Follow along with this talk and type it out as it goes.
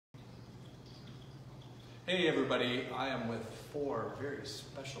Hey everybody, I am with four very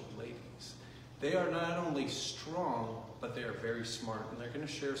special ladies. They are not only strong, but they are very smart, and they're going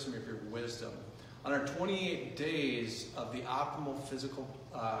to share some of your wisdom. On our 28 days of the optimal physical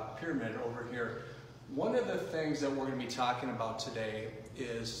pyramid over here, one of the things that we're going to be talking about today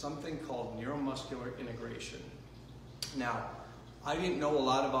is something called neuromuscular integration. Now, I didn't know a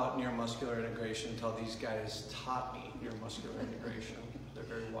lot about neuromuscular integration until these guys taught me neuromuscular integration. They're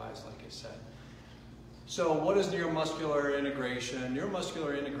very wise, like I said. So what is neuromuscular integration?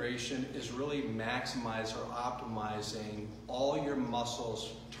 Neuromuscular integration is really maximizing or optimizing all your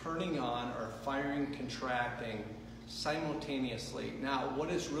muscles turning on or firing, contracting simultaneously. Now, what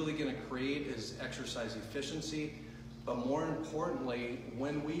it's really going to create is exercise efficiency, but more importantly,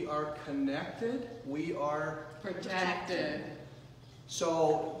 when we are connected, we are protected.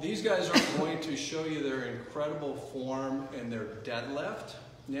 So these guys are going to show you their incredible form in their deadlift.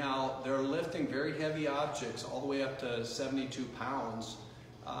 Now, they're lifting very heavy objects all the way up to 72 pounds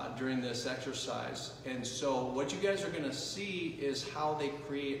during this exercise. And so what you guys are going to see is how they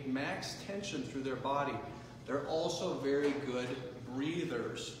create max tension through their body. They're also very good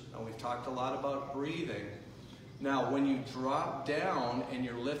breathers. Now, we've talked a lot about breathing. Now, when you drop down and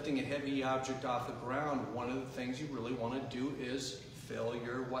you're lifting a heavy object off the ground, one of the things you really want to do is fill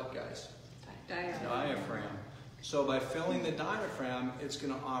your what, guys? Diaphragm. So by filling the diaphragm, it's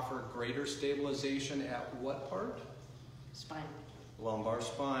going to offer greater stabilization at what part? Spine. Lumbar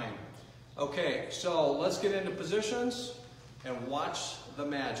spine. Okay, so let's get into positions and watch the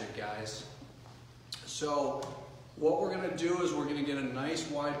magic, guys. So what we're going to do is we're going to get a nice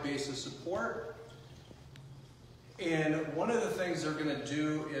wide base of support. And one of the things they're going to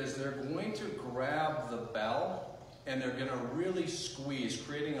do is they're going to grab the bell and they're going to really squeeze,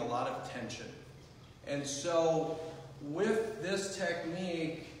 creating a lot of tension. And so with this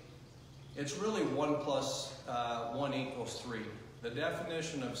technique, it's really 1 plus 1 equals 3. The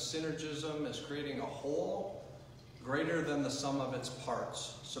definition of synergism is creating a whole greater than the sum of its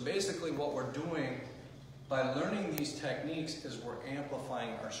parts. So basically what we're doing by learning these techniques is we're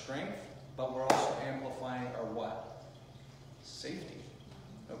amplifying our strength, but we're also amplifying our what? Safety.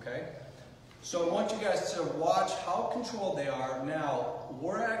 Okay? So I want you guys to watch how controlled they are. Now,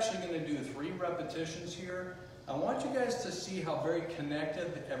 we're actually going to do 3 repetitions here. I want you guys to see how very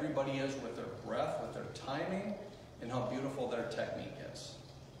connected everybody is with their breath, with their timing, and how beautiful their technique is.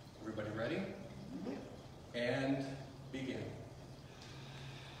 Everybody ready? And begin.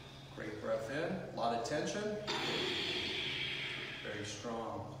 Great breath in, a lot of tension. Very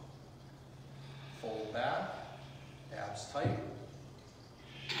strong. Fold back, abs tight.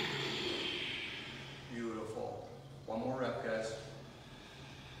 Beautiful. One more rep, guys.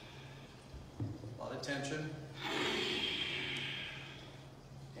 A lot of tension.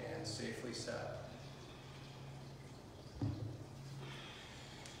 And safely set. All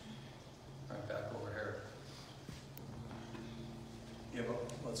right, back over here.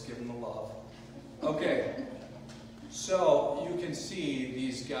 Let's give them the love. Okay. So you can see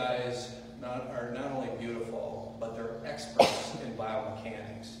these guys are not only beautiful, but they're experts in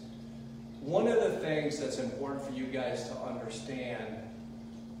biomechanics. One of the things that's important for you guys to understand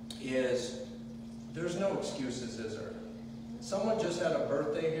is there's no excuses, is there? Someone just had a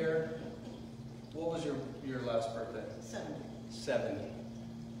birthday here. What was your last birthday? 70. 70,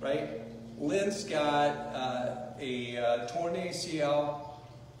 right? Lynn's got a torn ACL,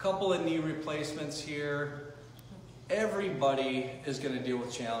 couple of knee replacements here. Everybody is going to deal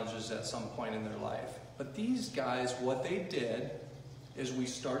with challenges at some point in their life. But these guys, what they did is we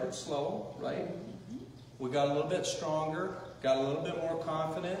started slow, right? We got a little bit stronger, got a little bit more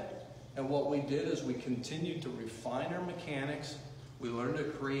confident, and what we did is we continued to refine our mechanics. We learned to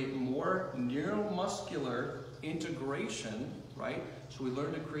create more neuromuscular integration, right? So we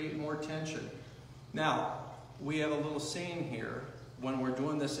learned to create more tension. Now, we have a little saying here. When we're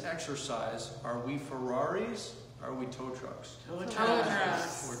doing this exercise, are we Ferraris? Are we tow trucks? Tow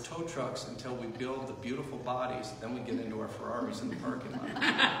trucks. We're tow trucks until we build the beautiful bodies, then we get into our Ferraris in the parking lot,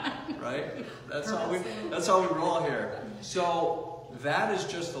 right? That's how we roll here. So that is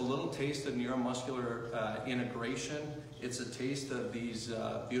just a little taste of neuromuscular integration. It's a taste of these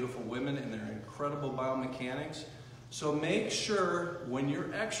beautiful women and their incredible biomechanics. So make sure when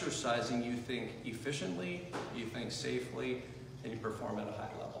you're exercising, you think efficiently, you think safely, and you perform at a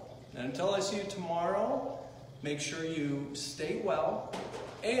high level. And until I see you tomorrow, make sure you stay well.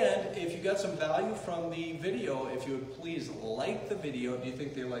 And if you got some value from the video, if you would please like the video. Do you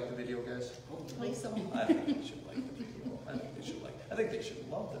think they like the video, guys? Please. I think they should like the video. I think they should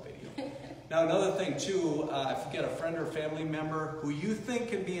love the video. Now another thing too, if you get a friend or family member who you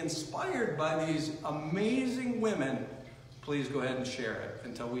think can be inspired by these amazing women, please go ahead and share it.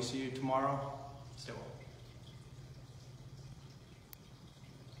 Until we see you tomorrow, stay well.